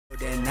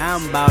Then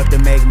I'm about to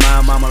make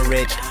my mama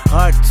rich.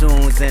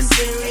 Cartoons and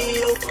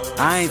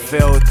I ain't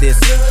felt this.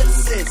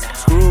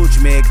 Scrooge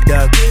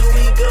McDuck.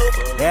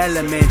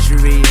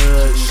 Elementary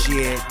hood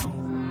shit.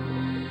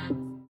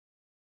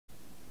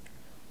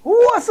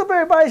 What's up,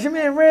 everybody? It's your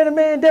man, Random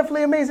Man,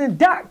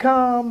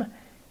 DefinitelyAmazing.com.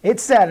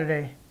 It's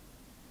Saturday.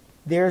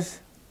 There's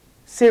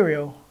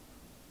cereal.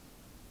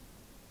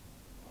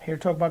 Here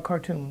to talk about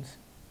cartoons.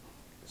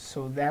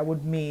 So that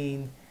would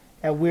mean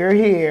that we're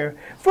here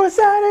for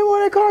Saturday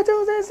morning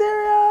cartoons and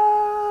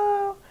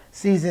cereal.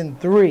 Season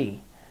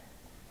 3.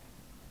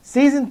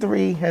 Season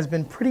 3 has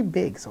been pretty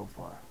big so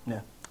far.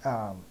 Yeah.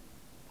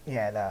 You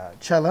had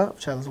Chella,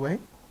 Chella's Way,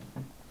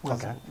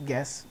 was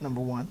guest number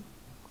 1.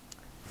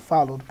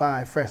 Followed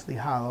by Freshly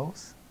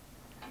Hollows.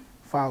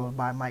 Followed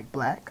by Mike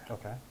Black.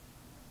 Okay.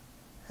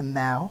 And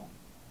now,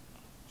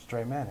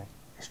 Straight Manning.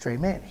 Straight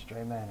Manning.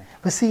 Straight Manning.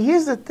 But see,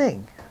 here's the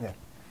thing. Yeah.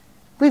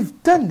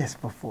 We've done this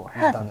before,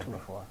 We've done haven't this we?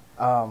 before.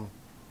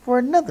 For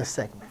another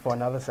segment. For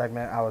another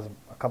segment, I was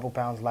a couple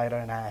pounds lighter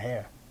and I had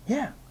hair.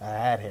 Yeah. I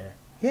had hair.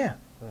 Yeah.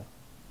 Yeah.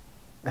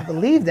 I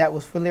believe that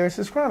was for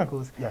Lyricist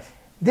Chronicles. Yes.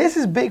 This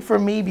is big for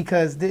me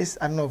because this,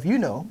 I don't know if you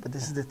know, but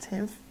this is the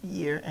 10th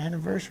year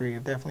anniversary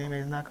of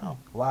DefinitelyAmazing.com.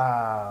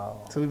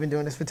 Wow. So we've been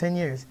doing this for 10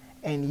 years.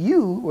 And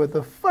you were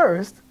the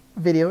first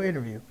video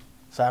interview.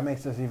 So that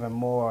makes this even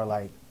more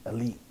like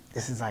elite.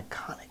 This is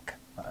iconic.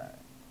 All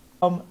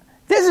right.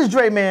 This is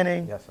Dre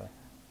Manning Yes, sir.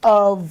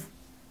 of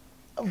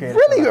a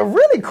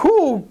really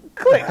cool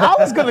clique. I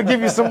was going to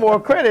give you some more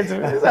credit.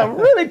 It's a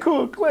really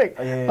cool clique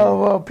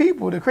of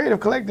people, the Creative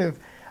Collective.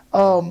 There's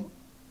some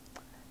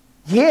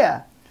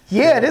Creative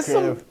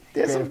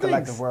Collective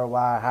things.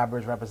 Worldwide,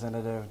 Hybrid's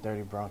representative,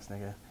 Dirty Bronx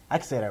nigga. I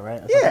can say that,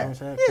 right? Yeah,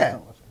 yeah.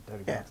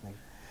 Dirty Bronx nigga.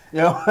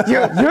 Yo.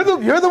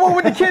 You're the one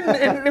with the kid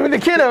with the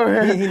kid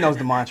over here. He knows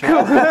the mantra. Cool.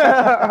 All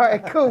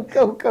right, cool.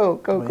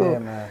 Yeah,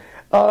 man.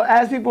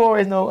 As people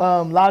always know,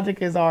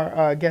 Logic is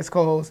our guest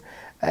co-host,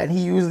 and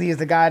he usually is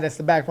the guy that's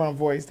the background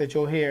voice that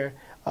you'll hear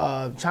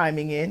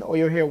chiming in, or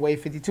you'll hear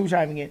Wave 52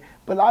 chiming in.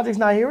 But Logic's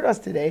not here with us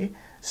today,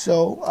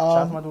 so... Shout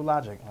out to my dude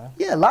Logic, man.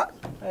 Yeah,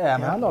 Yeah,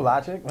 man, I know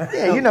Logic.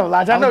 Yeah, you know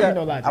Logic. I know you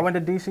know Logic. I went to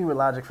D.C. with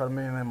Logic for the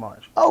Million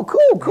March. Oh,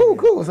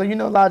 cool. So you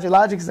know Logic.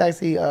 Logic is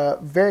actually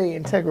very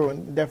integral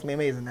and definitely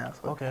amazing now.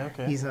 So Okay.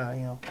 he's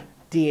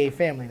DA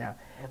family now.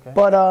 Okay.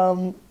 But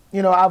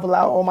I've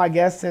allowed all my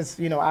guests, since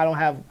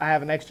I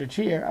have an extra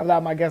chair. I've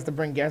allowed my guests to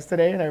bring guests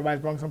today, and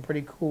everybody's brought some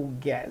pretty cool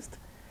guests.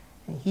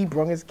 And he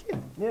brought his kid.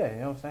 Yeah,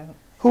 you know what I'm saying.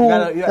 Who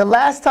the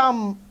last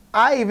time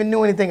I even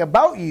knew anything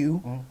about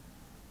you,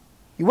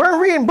 you weren't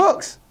reading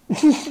books.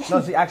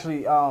 No, see,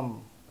 actually,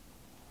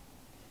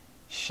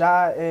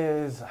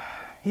 Shy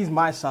he's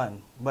my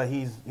son, but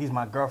he's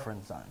my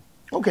girlfriend's son.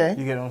 Okay.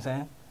 You get what I'm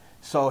saying?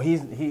 So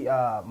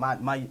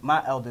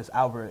my eldest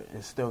Albert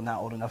is still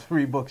not old enough to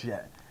read books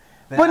yet.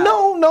 Then But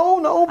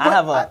no.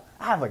 I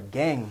have a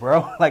gang,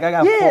 bro. Like I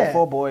got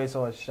four boys.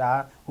 So it's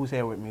Shy, who's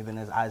here with me. Then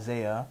there's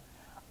Isaiah.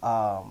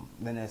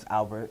 Then there's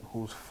Albert,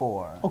 who's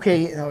 4.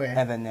 Okay.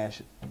 And then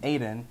there's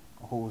Aiden,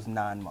 who's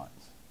 9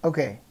 months.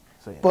 Okay.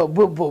 So yeah.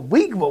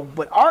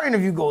 But our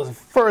interview goes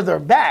further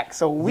back.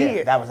 So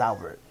that was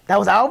Albert. That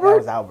was Albert? That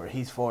was Albert.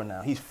 He's 4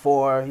 now. He's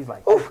 4. He's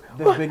like this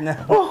big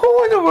now. Well,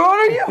 who in the world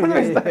are you?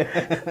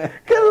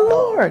 Good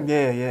Lord.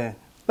 Yeah.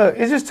 Look,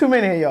 it's just too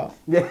many of y'all.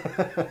 Yeah.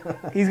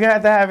 He's gonna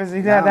have to have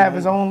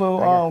his own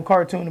little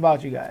cartoon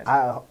about you guys.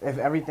 If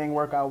everything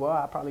work out well,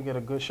 I'll probably get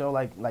a good show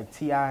like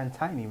T.I. and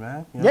Tiny,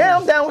 man. You know, yeah,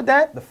 I'm down with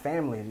that. The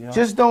family, you know.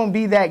 Just don't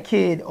be that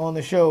kid on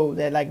the show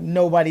that like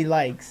nobody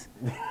likes,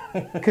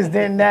 because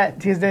then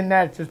that's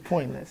just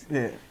pointless.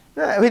 Yeah.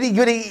 But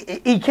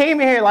he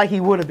came in here like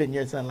he would have been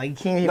your son. Like he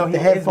came here with the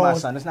headphones. No, he is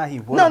my son. It's not he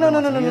would. No.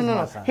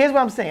 Here's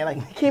what I'm saying.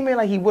 Like he came in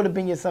like he would have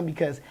been your son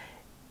because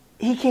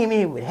he came in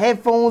here with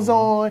headphones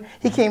on.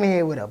 He came in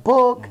here with a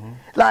book.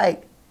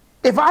 Like,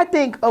 if I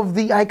think of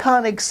the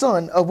iconic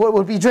son of what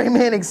would be Dre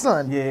Manning's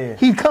son,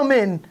 he'd come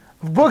in,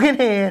 book in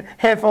hand,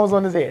 headphones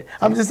on his head.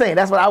 I'm just saying,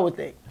 that's what I would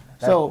think.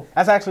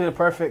 That's actually the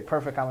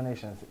perfect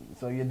combination.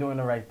 So you're doing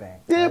the right thing.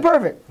 Yeah,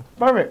 right?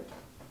 Perfect.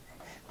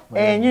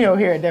 And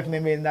here at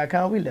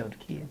DefinitelyAmazing.com, we love the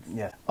kids.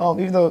 Yeah.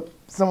 Even though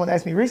someone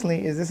asked me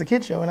recently, is this a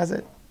kid show? And I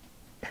said,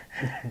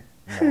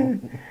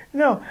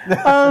 no.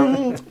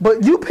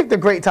 But you picked a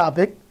great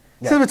topic.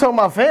 Since we're talking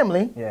about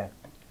family. Yeah.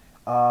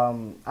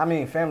 I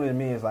mean, family to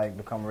me is like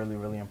become really,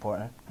 really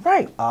important.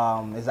 Right.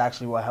 It's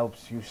actually what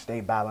helps you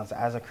stay balanced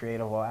as a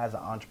creative or as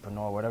an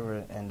entrepreneur,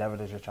 whatever endeavor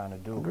that you're trying to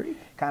do. Agreed.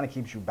 Kind of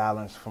keeps you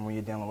balanced from when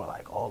you're dealing with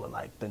like all of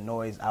like the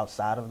noise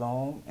outside of the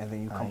home, and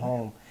then you come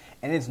home,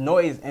 and it's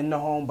noise in the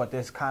home, but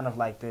there's kind of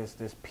like this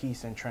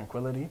peace and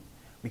tranquility,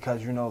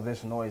 because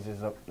this noise is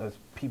there's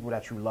people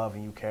that you love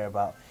and you care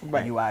about,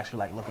 and you actually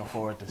like looking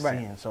forward to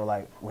seeing. So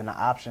like when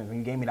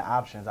you gave me the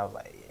options, I was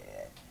like,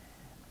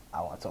 I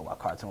want to talk about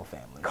cartoon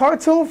families.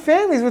 Cartoon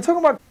families. We're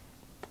talking about.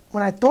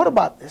 When I thought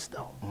about this,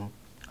 though,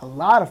 a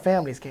lot of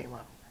families came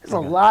up. There's a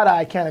lot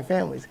of iconic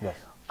families. Yes.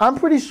 I'm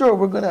pretty sure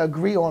we're going to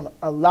agree on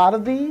a lot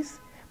of these,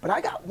 but I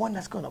got one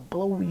that's going to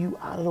blow you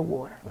out of the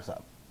water. What's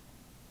up?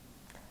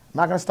 I'm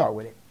not going to start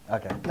with it.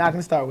 Okay. Not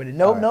gonna start with it.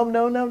 Nope, Right.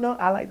 no.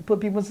 I like to put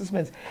people in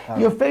suspense.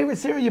 Your favorite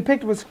cereal you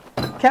picked was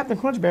Captain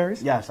Crunch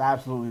Berries. Yes, I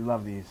absolutely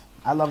love these.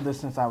 I love this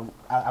since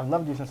I've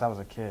loved these since I was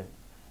a kid,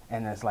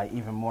 and it's like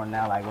even more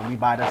now. Like when we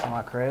buy this in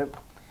my crib,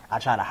 I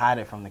try to hide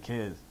it from the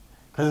kids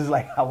because it's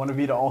like I want to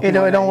be the only. You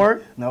know one it don't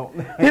work. No.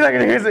 You're not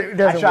gonna hear it.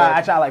 Doesn't work.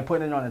 I try like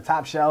putting it on the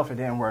top shelf. It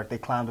didn't work. They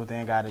climbed up there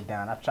and got it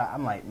down.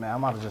 I'm like, man,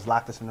 I'm about to just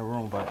lock this in the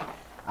room, but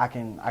I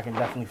can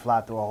definitely fly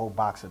through a whole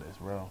box of this,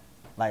 bro.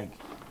 Like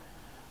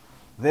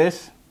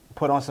this,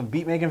 put on some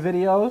beat making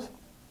videos,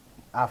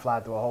 I fly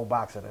through a whole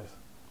box of this.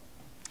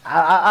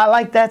 I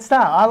like that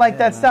style. I like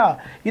that style.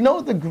 You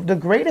know, the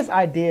greatest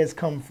ideas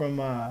come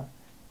from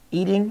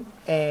eating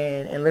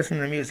and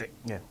listening to music.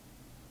 Yeah.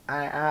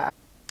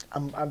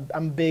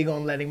 I'm big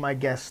on letting my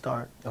guests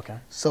start. Okay.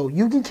 So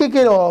you can kick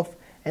it off,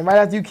 and right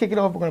after you kick it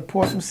off, we're gonna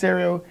pour some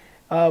cereal.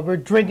 We're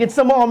drinking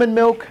some almond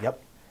milk. Yep.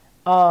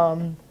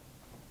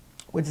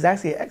 Which is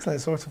actually an excellent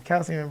source of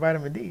calcium and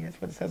vitamin D.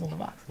 That's what it says on the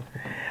box.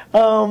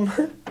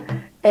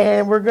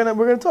 And we're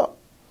gonna talk.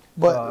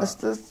 But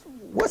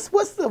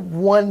what's the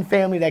one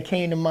family that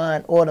came to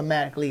mind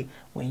automatically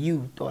when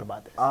you thought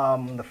about this?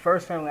 The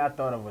first family I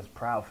thought of was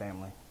Proud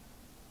Family.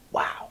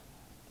 Wow.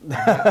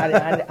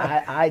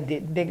 I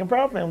didn't think of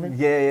Proud Family.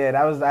 Yeah,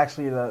 that was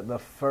actually the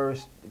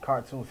first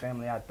cartoon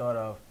family I thought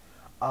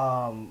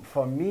of.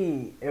 For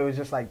me, it was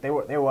just like they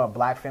were a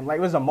black family. Like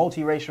it was a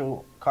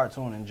multiracial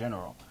cartoon in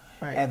general.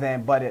 Right. And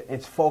then, but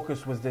its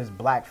focus was this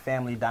black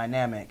family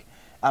dynamic.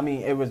 I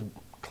mean, it was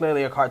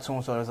clearly a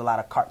cartoon, so there's a lot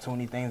of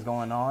cartoony things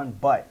going on,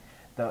 but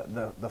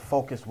the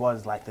focus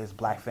was like this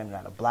black family. You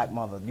had a black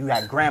mother. You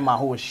had grandma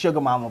who was sugar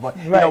mama, but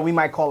you know, we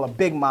might call her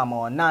big mama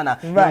or nana.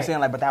 You know what I'm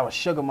saying? Like, but that was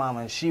sugar mama,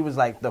 and she was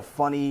like the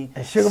funny,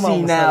 and sugar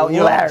mama senile, was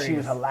hilarious. She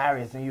was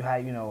hilarious. And you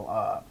had,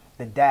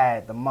 the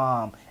dad, the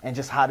mom, and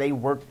just how they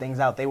worked things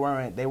out.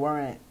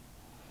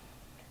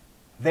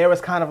 There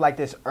was kind of like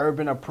this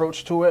urban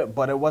approach to it,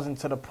 but it wasn't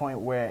to the point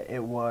where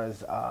it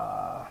was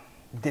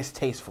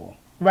distasteful.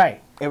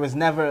 Right. It was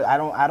never. I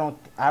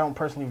don't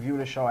personally view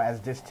the show as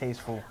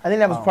distasteful. I think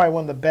that was probably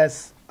one of the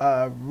best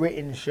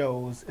written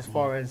shows as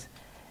far as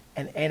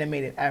an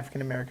animated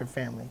African American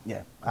family.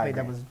 Yeah, I think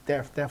that was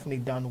definitely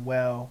done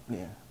well.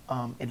 Yeah.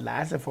 It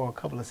lasted for a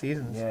couple of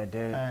seasons. Yeah, it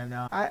did. And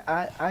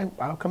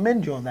I'll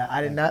commend you on that.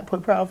 I did not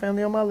put Proud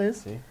Family on my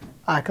list. See?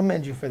 I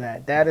commend you for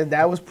that.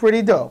 That was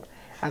pretty dope.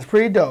 That's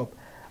pretty dope.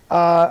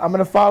 I'm going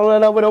to follow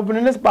that up with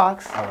opening this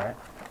box. All right.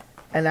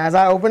 And as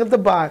I open up the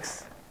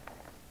box,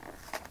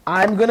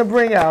 I'm going to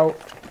bring out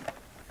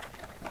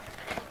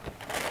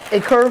a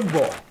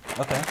curveball.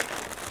 Okay.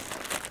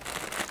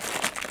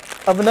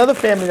 Of another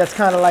family that's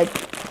kind of like,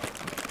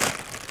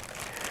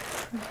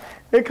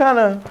 they're kind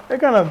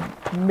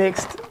of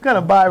mixed, kind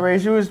of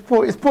biracial.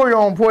 It's pour your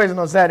own poison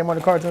on Saturday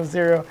morning cartoon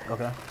cereal.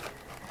 Okay.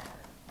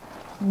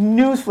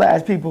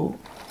 Newsflash, people.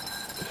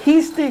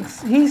 He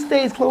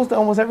stays close to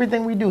almost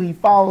everything we do. He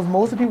follows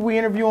most of the people we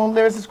interview on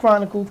Lyricist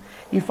Chronicles.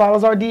 He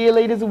follows our DA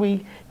Ladies a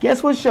week.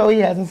 Guess what show he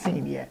hasn't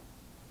seen yet?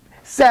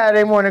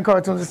 Saturday morning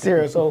cartoons and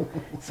cereal.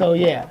 So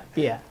yeah.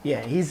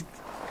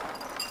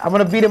 I'm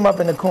gonna beat him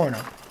up in the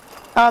corner.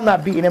 I'm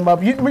not beating him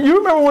up. You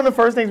remember one of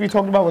the first things we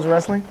talked about was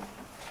wrestling?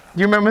 Do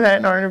you remember that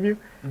in our interview?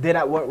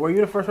 Were you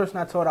the first person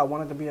I told I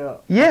wanted to be a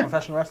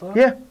professional wrestler?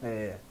 Yeah.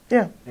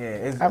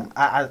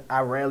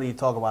 I rarely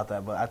talk about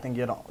that, but I think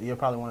you're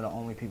probably one of the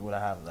only people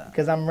that have that.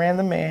 Because I'm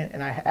random man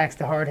and I ask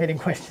the hard hitting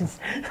questions.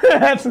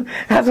 that's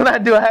what I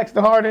do. I ask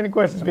the hard hitting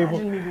questions, people.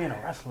 Imagine me being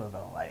a wrestler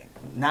though, like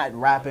not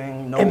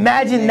rapping.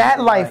 Imagine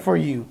that life for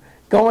you,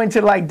 going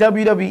to like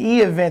WWE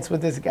events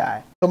with this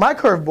guy. So my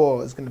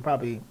curveball is gonna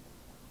probably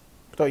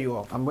throw you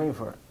off. I'm waiting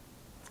for it.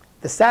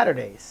 The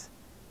Saturdays.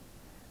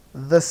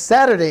 The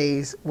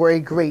Saturdays were a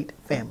great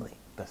family.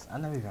 I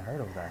never even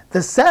heard of that.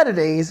 The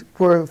Saturdays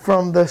were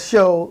from the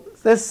show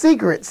The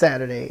Secret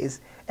Saturdays,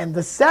 and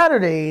the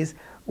Saturdays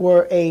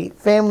were a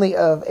family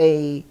of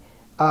they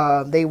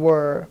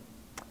were,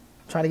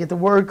 trying to get the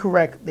word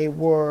correct, they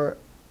were,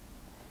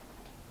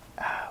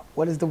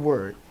 what is the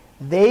word?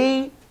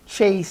 They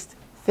chased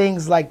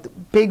things like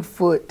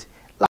Bigfoot,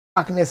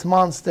 Loch Ness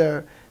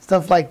Monster,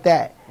 stuff like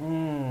that.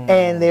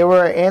 And they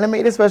were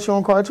animated special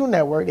on Cartoon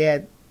Network. They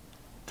had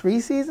 3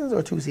 seasons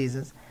or 2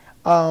 seasons.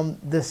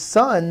 The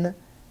son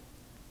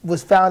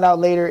was found out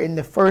later in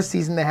the first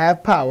season to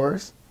have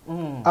powers.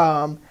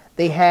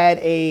 They had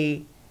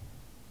a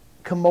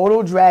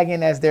Komodo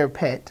dragon as their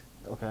pet.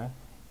 Okay.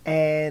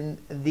 And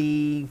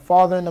the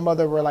father and the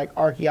mother were like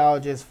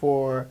archaeologists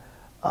for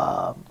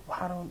how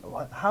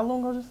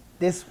long was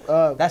this?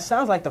 That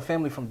sounds like the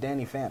family from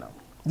Danny Phantom.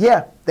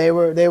 Yeah, they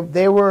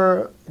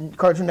were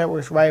Cartoon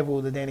Network's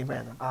rival to Danny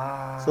Phantom.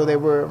 So they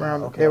were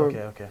around. Okay, they were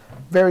okay.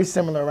 very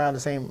similar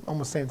around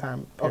almost same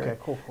time period. Okay,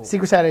 cool.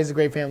 Secret Saturday is a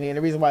great family, and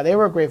the reason why they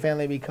were a great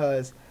family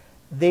because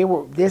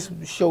this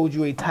showed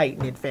you a tight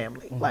knit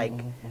family. Like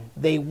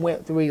they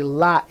went through a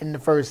lot in the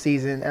first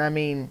season, and I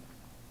mean,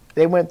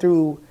 they went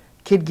through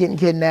kid getting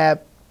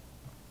kidnapped,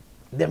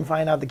 then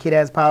find out the kid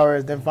has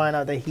powers, then find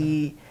out that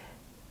he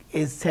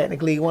is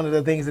technically one of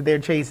the things that they're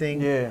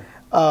chasing. Yeah.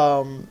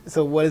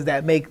 So what does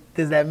that make?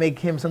 Does that make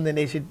him something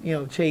they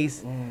should,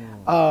 chase?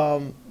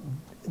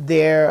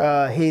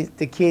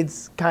 The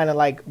kid's kind of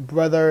like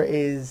brother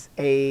is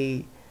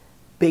a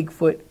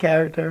Bigfoot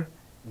character.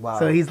 Wow.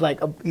 So he's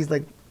like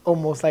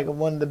almost like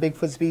one of the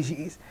Bigfoot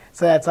species.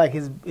 So that's like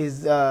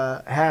his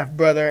half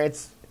brother.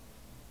 It's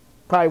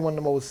probably one of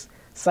the most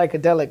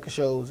psychedelic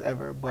shows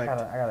ever. But I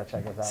gotta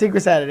check this out.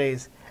 Secret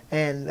Saturdays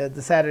and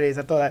the Saturdays.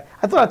 I thought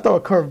I'd throw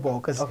a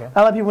curveball because Okay.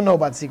 a lot of people know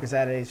about the Secret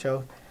Saturdays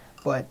show,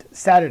 but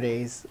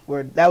Saturdays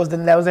that was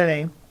their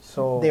name.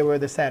 So They were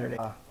the Saturday.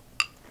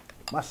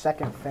 my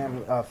second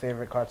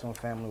favorite cartoon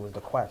family was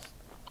the Quest,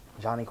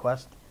 Johnny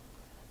Quest.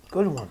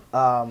 Good one.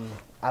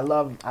 I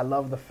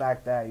love the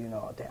fact that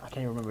I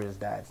can't remember his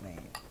dad's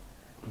name,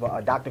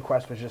 but Dr.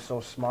 Quest was just so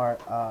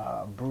smart.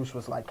 Bruce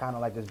was like kind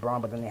of like this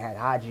brawn, but then they had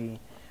Haji,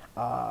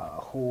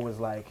 who was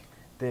like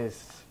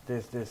this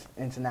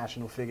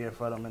international figure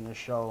for them in the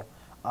show,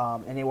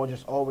 and they were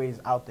just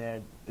always out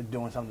there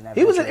doing something.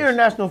 He was an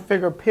international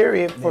figure.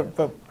 Period.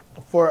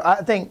 For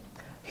I think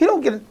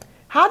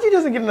Haji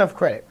doesn't get enough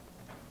credit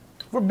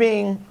for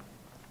being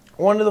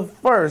one of the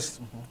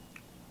first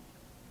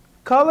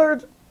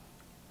colored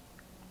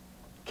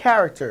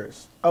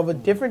characters of a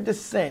different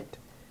descent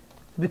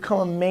to become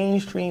a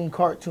mainstream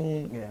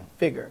cartoon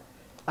figure.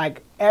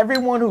 Like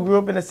everyone who grew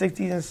up in the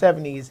 60s and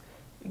 70s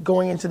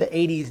going into the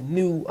 80s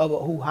knew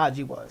about who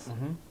Haji was.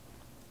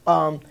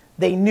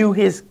 They knew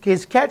his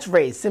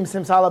catchphrase, Sim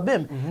Sim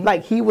Salabim.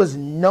 Like he was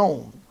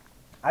known.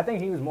 I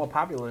think he was more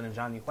popular than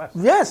Johnny Quest.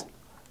 Yes.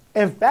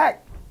 In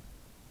fact,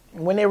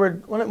 when they were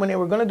going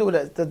to do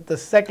the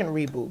second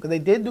reboot, because they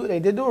did do a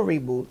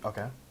reboot.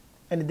 Okay.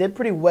 And it did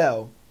pretty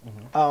well.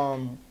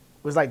 It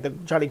was like the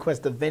Johnny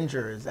Quest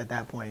Avengers at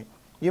that point.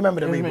 You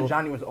remember the It was when reboot?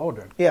 Johnny was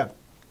older. Yeah.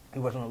 He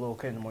wasn't a little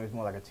kid anymore. He was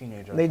more like a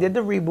teenager. They did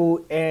the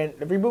reboot, and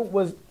the reboot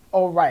was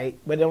all right,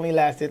 but it only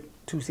lasted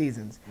 2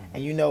 seasons.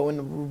 And in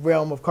the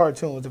realm of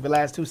cartoons, if it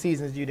lasts 2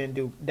 seasons, you didn't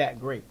do that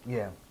great.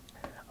 Yeah.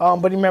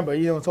 But remember,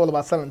 it's all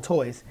about selling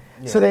toys.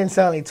 Yeah. So they didn't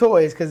sell any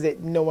toys because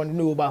no one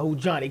knew about who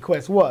Johnny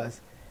Quest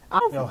was.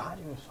 Yo,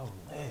 Haji was so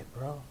lit,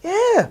 bro.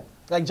 Yeah.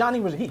 Like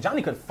Johnny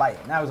could fight,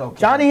 and that was okay.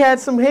 Johnny had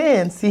some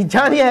hands. See,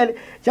 Johnny had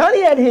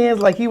hands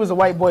like he was a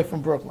white boy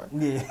from Brooklyn.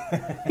 Yeah.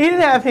 He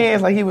didn't have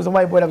hands like he was a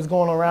white boy that was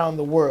going around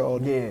the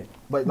world. Yeah.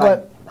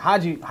 But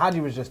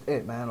Haji was just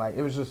it, man. Like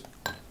it was just,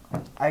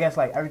 I guess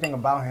like everything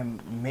about him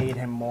made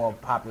him more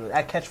popular.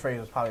 That catchphrase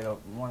was probably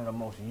one of the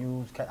most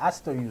used. I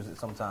still use it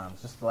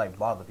sometimes just to like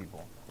bother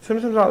people.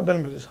 Simpsons All the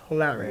was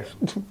hilarious.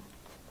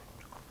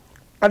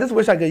 I just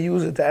wish I could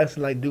use it to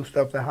actually like do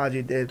stuff that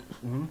Haji did.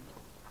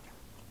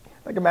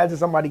 Like imagine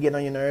somebody getting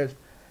on your nerves.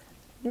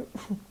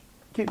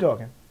 Keep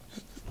talking.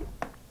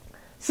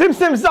 Sim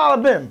Sim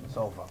Salabim. It's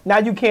over. Now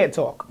you can't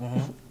talk.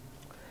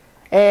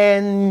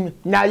 And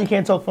now you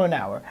can't talk for an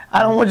hour.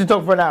 I don't want you to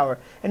talk for an hour.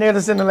 And they're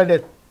just sitting there like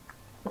this.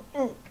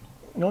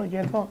 No, you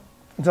can't talk.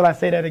 Until I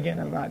say that again,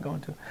 I'm not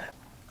going to.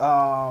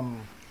 Well,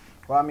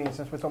 I mean,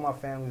 since we're talking about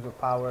families with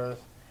powers,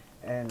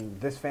 and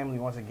this family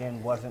once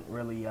again wasn't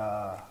really,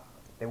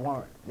 they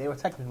were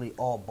technically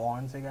all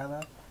born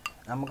together.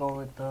 I'm gonna go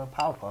with the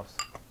Powerpuffs.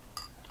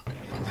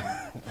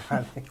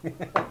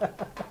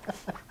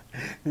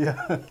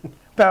 Yeah.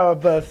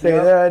 Powerpuff say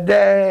the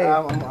day.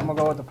 I'm gonna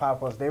go with the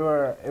Powerpuffs.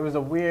 It was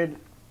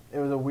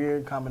a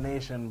weird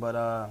combination,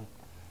 but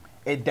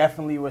it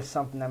definitely was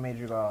something that made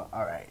you go,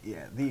 all right,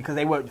 yeah, because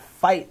they would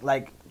fight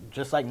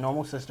just like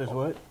normal sisters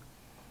would.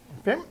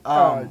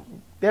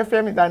 Their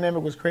family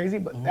dynamic was crazy,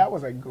 but that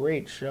was a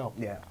great show.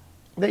 Yeah.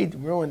 They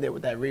ruined it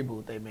with that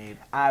reboot they made.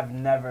 I've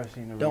never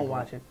seen the reboot. Don't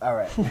watch it. All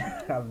right.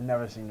 I've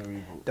never seen the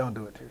reboot. Don't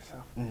do it to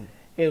yourself.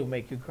 It'll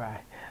make you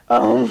cry.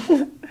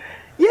 I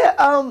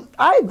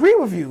agree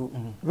with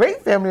you.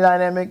 Great family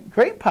dynamic,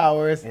 great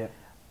powers. Yeah.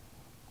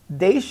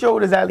 They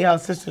showed exactly how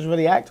sisters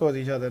really act towards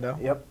each other, though.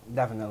 Yep,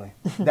 definitely.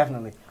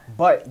 Definitely.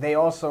 But they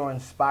also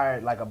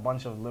inspired like a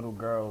bunch of little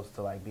girls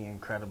to like be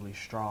incredibly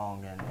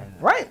strong and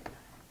Right.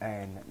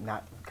 And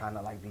not kind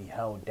of like be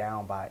held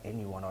down by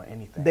anyone or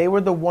anything. They were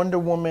the Wonder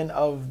Woman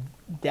of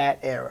that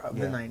era of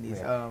the 90s.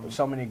 Yeah.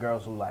 So many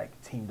girls who like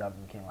teamed up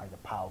and became like the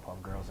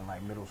Powerpuff Girls in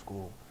like middle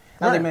school.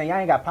 I Right. was like, man, y'all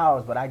ain't got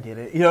powers, but I get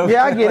it. You know?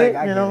 Yeah, I get Like, it.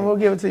 I get it. We'll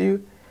give it to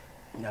you.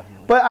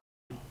 Definitely. But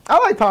I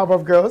like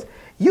Powerpuff Girls.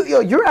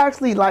 You're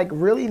actually like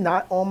really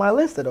not on my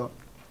list at all,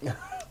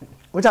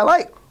 which I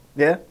like.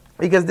 Yeah.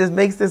 Because this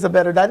makes this a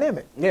better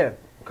dynamic. Yeah.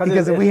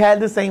 Because if we had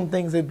the same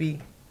things, it'd be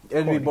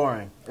be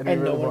boring. It'd be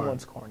and real no one boring.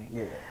 wants corny.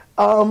 Yeah.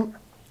 So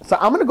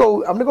I'm gonna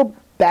go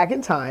back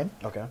in time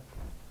Okay.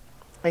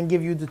 and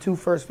give you the 2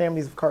 first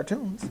families of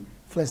cartoons,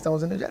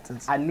 Flintstones and the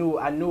Jetsons. I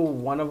knew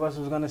one of us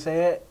was gonna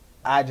say it.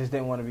 I just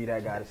didn't want to be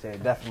that guy to say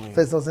it. Definitely.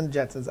 Flintstones and the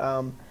Jetsons.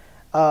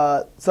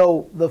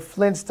 So the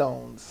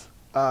Flintstones.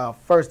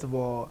 First of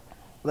all,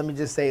 let me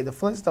just say the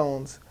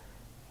Flintstones.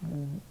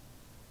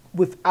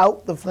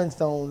 Without the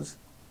Flintstones,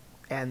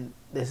 and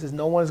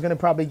no one's gonna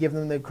probably give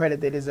them the credit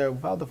they deserve.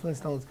 Without the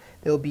Flintstones,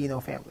 there will be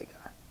no Family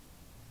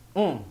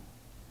Guy.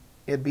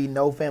 It'd be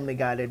no Family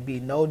Guy. There'd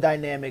be no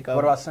dynamic of.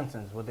 What about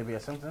Simpsons? Would there be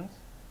a Simpsons?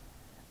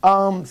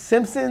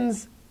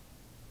 Simpsons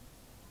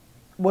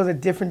was a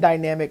different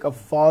dynamic of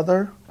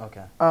father.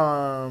 Okay.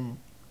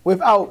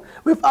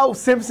 Without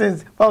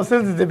Simpsons,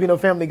 there'd be no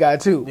Family Guy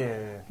too.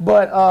 Yeah.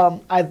 But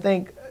I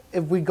think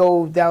if we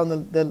go down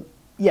the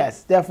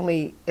yes,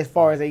 definitely as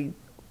far as a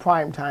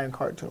primetime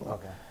cartoon.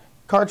 Okay.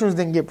 Cartoons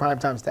didn't get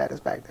primetime status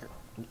back then.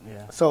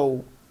 Yeah.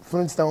 So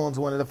Flintstones,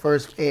 one of the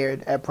first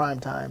aired at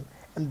primetime,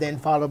 and then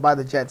followed by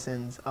the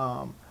Jetsons,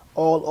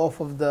 all off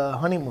of the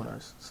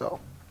Honeymooners. So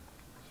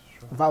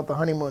without the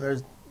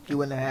Honeymooners, you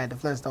wouldn't have had the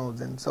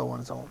Flintstones and so on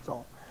and so on and so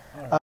on.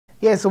 Right.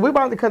 Yeah, so we're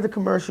about to cut the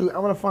commercial.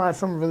 I'm going to find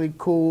some really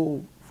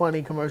cool,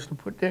 funny commercial to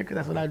put there because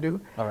that's what I do.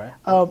 All right.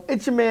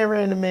 It's your man,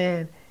 Random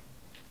Man,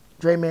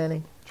 Dre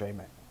Manning. Dre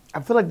Manning.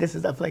 I feel like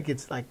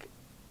it's like...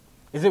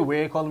 Is it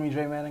weird calling me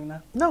Dre Manning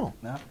now? No.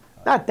 No?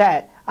 Not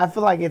that. I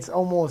feel like it's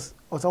almost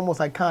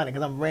iconic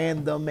because I'm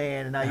Random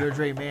Man and now you're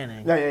Dre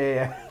Manning.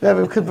 Yeah.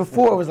 Because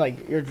before it was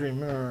like, you're Dre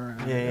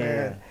Manning.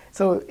 Yeah.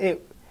 So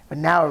but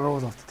now it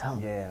rolls off the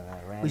tongue. Yeah,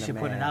 man. Random We should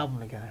put Man. an album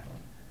together.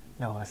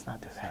 No, let's not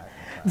do that.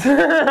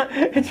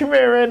 It's your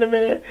man, Random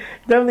Man.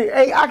 Definitely,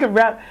 hey, I can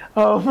rap.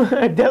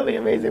 Definitely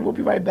amazing. We'll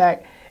be right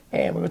back.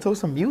 And we're going to talk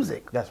some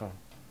music. That's one.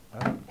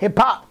 Right. Hip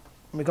hop.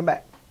 Let me come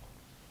back.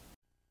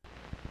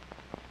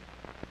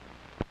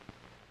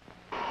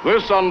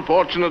 This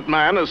unfortunate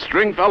man is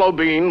Stringfellow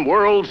Bean,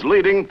 world's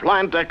leading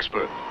plant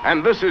expert.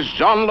 And this is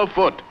John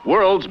LaFoot,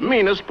 world's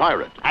meanest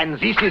pirate. And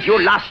this is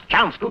your last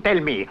chance to tell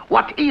me,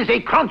 what is a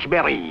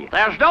crunchberry?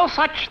 There's no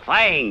such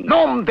thing.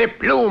 Nom de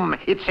plume.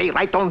 It say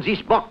right on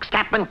this box,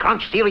 Cap'n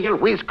Crunch cereal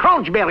with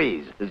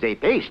crunchberries. They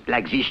taste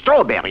like the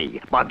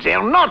strawberry, but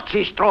they're not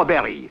the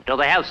strawberry. Do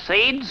they have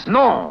seeds?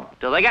 No.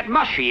 Do they get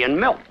mushy in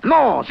milk?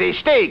 No, they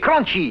stay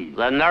crunchy.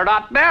 Then they're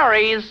not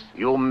berries.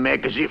 You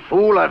make the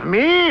fool of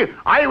me?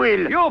 I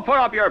will. You'll put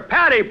up your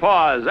patty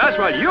paws. That's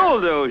what you'll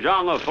do,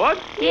 Jean LaFoot.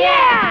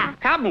 Yeah!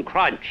 Captain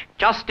Crunch,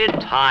 just in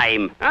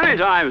time.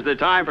 Anytime's the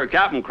time for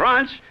Captain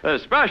Crunch,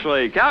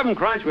 especially Captain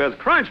Crunch with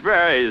Crunch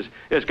Berries.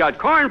 It's got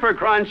corn for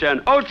crunch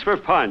and oats for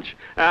punch,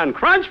 and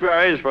Crunch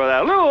Berries for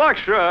that little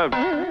extra...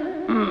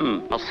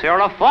 Monsieur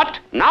LaFoot,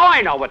 now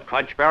I know what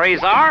crunch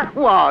berries are.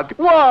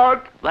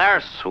 What?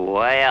 They're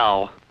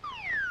swell.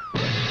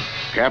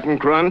 Captain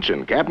Crunch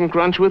and Captain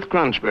Crunch with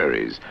Crunch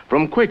Berries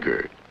from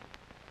Quaker.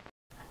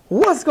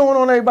 What's going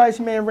on, everybody? It's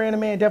your man,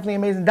 Random Man,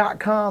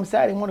 DefinitelyAmazing.com,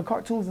 Saturday morning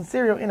cartoons and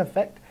cereal in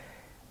effect.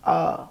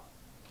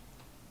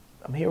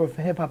 I'm here with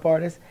a hip-hop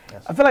artist.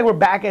 Yes. I feel like we're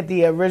back at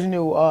the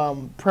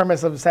original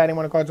premise of Saturday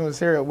morning cartoons and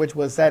cereal, which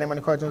was Saturday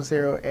morning cartoons and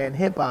cereal and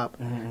hip-hop.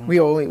 Mm-hmm. We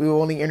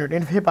only entered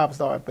into hip-hop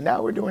stars, but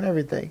now we're doing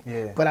everything.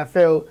 Yeah. But I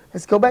feel,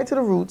 let's go back to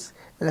the roots,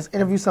 and let's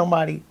interview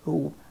somebody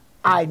who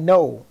I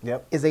know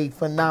is a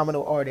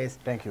phenomenal artist.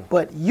 Thank you.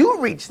 But you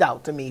reached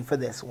out to me for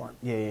this one.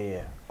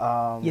 Yeah.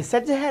 You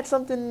said you had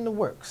something in the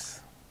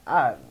works.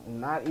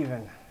 Not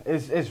even.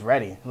 It's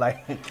ready.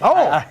 Like,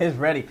 it's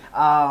ready.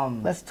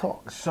 Let's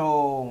talk.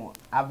 So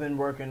I've been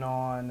working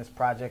on this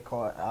project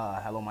called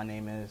Hello, My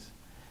Name Is.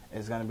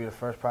 It's gonna be the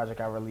first project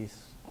I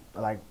release,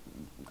 like,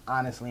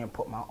 honestly, and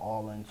put my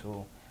all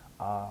into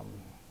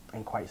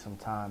in quite some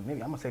time.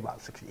 Maybe I'm gonna say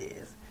about 6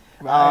 years.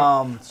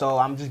 Right. So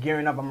I'm just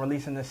gearing up. I'm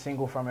releasing this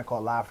single from it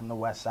called Live from the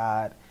West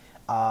Side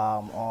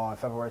on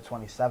February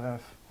 27th.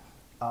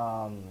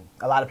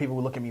 A lot of people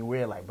would look at me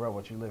weird, like, bro,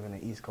 what you live in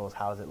the East Coast?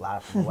 How is it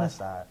live from the West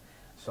Side?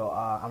 So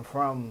I'm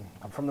from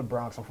the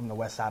Bronx. I'm from the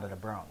West Side of the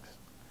Bronx.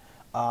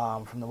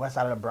 From the West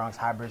Side of the Bronx,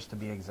 High Bridge to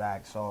be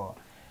exact. So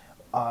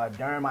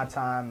during my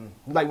time,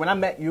 like when I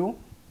met you,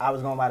 I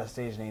was going by the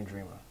stage name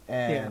Dreamer,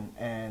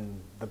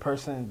 and the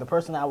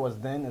person I was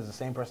then is the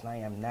same person I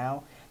am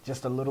now,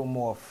 just a little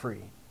more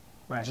free.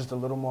 Right. Just a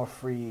little more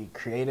free,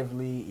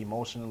 creatively,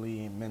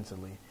 emotionally,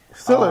 mentally.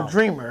 Still a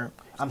dreamer.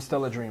 I'm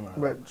still a dreamer.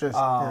 But just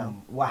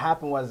what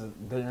happened was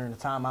during the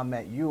time I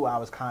met you, I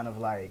was kind of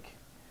like,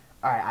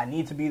 all right, I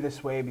need to be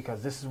this way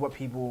because this is what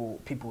people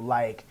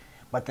like.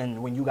 But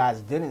then when you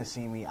guys didn't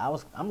see me, I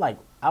was kind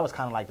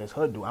of like this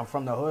hood dude. I'm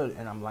from the hood,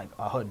 and I'm like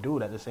a hood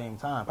dude at the same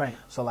time. Right.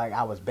 So like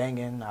I was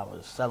banging, I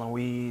was selling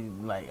weed,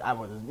 like I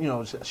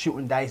was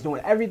shooting dice,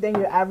 doing everything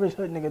your average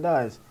hood nigga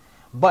does.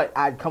 But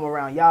I'd come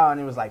around y'all, and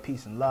it was like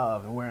peace and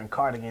love, and wearing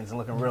cardigans and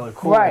looking really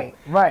cool.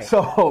 Right.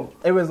 So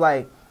it was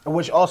like,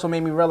 which also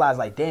made me realize,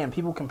 like, damn,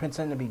 people can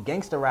pretend to be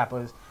gangster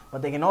rappers,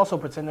 but they can also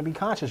pretend to be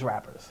conscious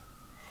rappers.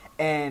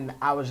 And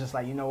I was just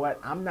like, you know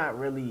what? I'm not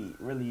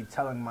really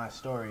telling my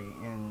story,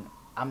 and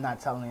I'm not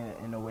telling it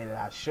in the way that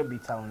I should be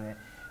telling it.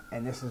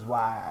 And this is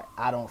why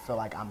I don't feel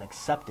like I'm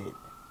accepted,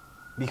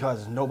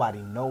 because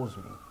nobody knows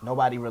me.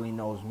 Nobody really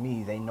knows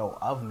me. They know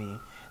of me.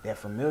 They're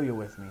familiar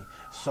with me.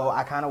 So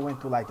I kind of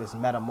went through like this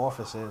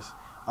metamorphosis.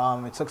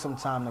 It took some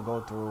time to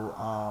go through,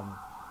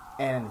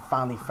 and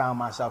finally found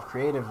myself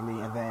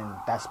creatively, and then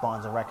that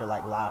spawns a record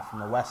like Live from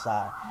the West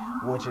Side,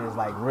 which is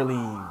like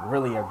really,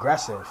 really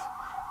aggressive.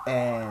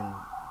 And,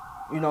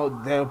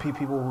 there'll be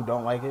people who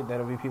don't like it.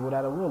 There'll be people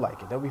that will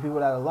like it. There'll be people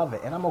that'll love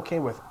it. And I'm okay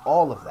with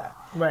all of that.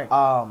 Right.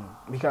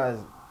 Because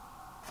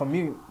for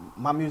me,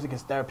 my music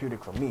is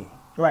therapeutic for me.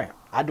 Right.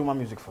 I do my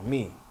music for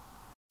me.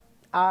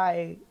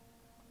 I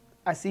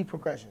see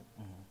progression.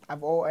 Mm-hmm.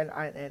 I've all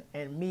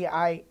and me,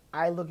 I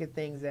look at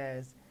things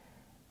as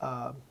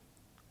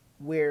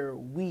where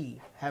we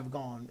have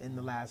gone in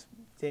the last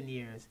 10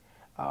 years.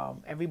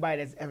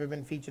 Everybody that's ever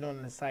been featured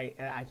on the site,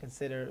 I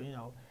consider, you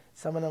know,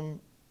 some of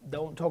them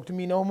don't talk to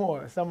me no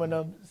more. Some of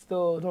them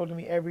still talk to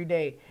me every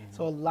day.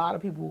 So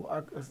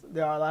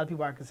there are a lot of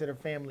people I consider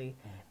family,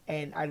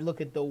 and I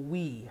look at the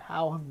we.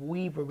 How have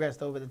we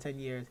progressed over the 10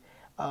 years?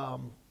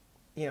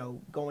 You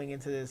know, going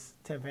into this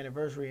 10th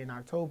anniversary in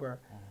October,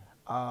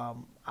 I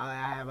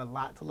have a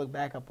lot to look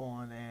back up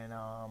on, and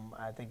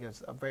I think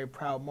it's a very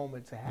proud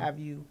moment to have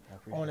you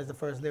on as the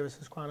first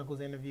Lyricist Chronicles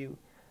interview.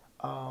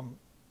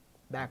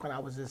 Back when I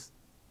was just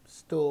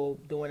still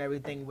doing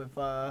everything with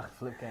the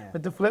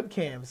flip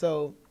cam.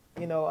 So,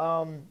 you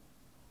know,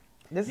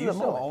 this is a moment.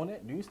 Do you still own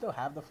it? Do you still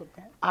have the flip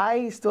cam?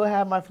 I still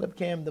have my flip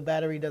cam. The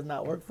battery does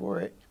not work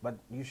for it. But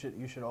you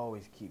should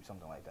always keep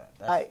something like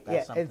that.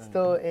 It's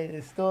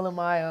still in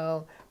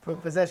my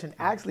possession.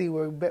 Actually,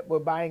 I'm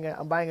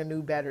buying a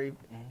new battery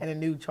and a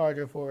new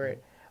charger for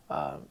it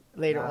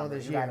later on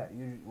this year.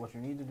 What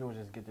you need to do is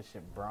just get this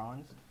shit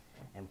bronzed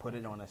and put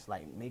it on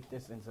make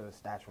this into a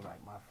statue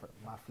like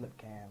my flip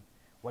cam.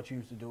 What you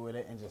used to do with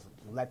it, and just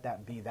let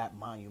that be that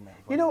monument.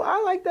 You know,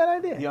 I like that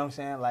idea. You know what I'm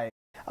saying? Like,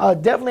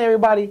 definitely,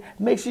 everybody,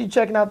 make sure you're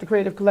checking out the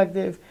Creative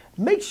Collective.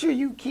 Make sure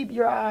you keep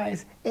your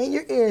eyes and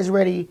your ears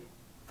ready.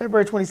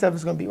 February 27th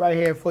is going to be right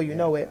here before you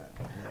know it.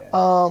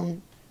 Yeah.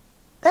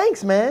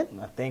 Thanks, man.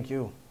 Thank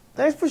you.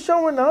 Thanks for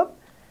showing up.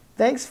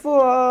 Thanks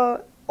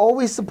for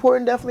always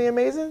supporting Definitely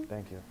Amazing.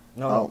 Thank you.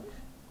 No,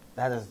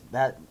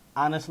 that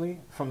honestly,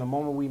 from the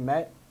moment we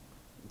met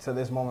to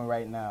this moment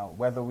right now,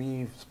 whether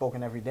we've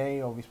spoken every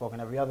day or we've spoken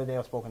every other day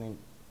or spoken in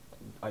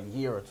a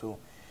year or two,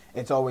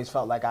 it's always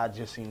felt like I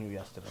just seen you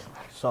yesterday.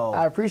 So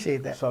I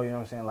appreciate that. So, you know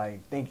what I'm saying?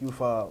 Like, thank you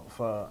for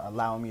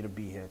allowing me to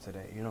be here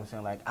today. You know what I'm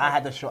saying? Like, I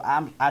had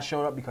to I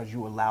showed up because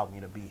you allowed me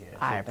to be here. So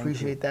I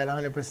appreciate that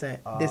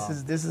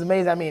 100%. This is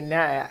amazing. I mean,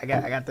 now I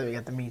got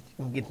to meet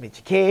your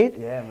kid.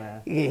 Yeah,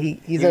 man.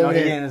 He's over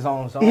there. He's in his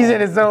own zone. He's in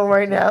his zone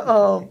right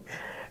now.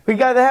 We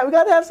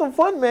gotta have some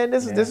fun, man.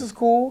 This is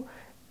cool.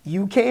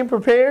 You came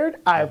prepared.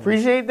 I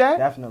appreciate that.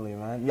 Definitely,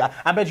 man. Yeah,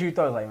 I bet you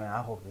thought, like, man,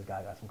 I hope this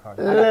guy got some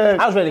cards.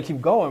 I was ready to keep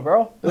going,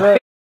 bro.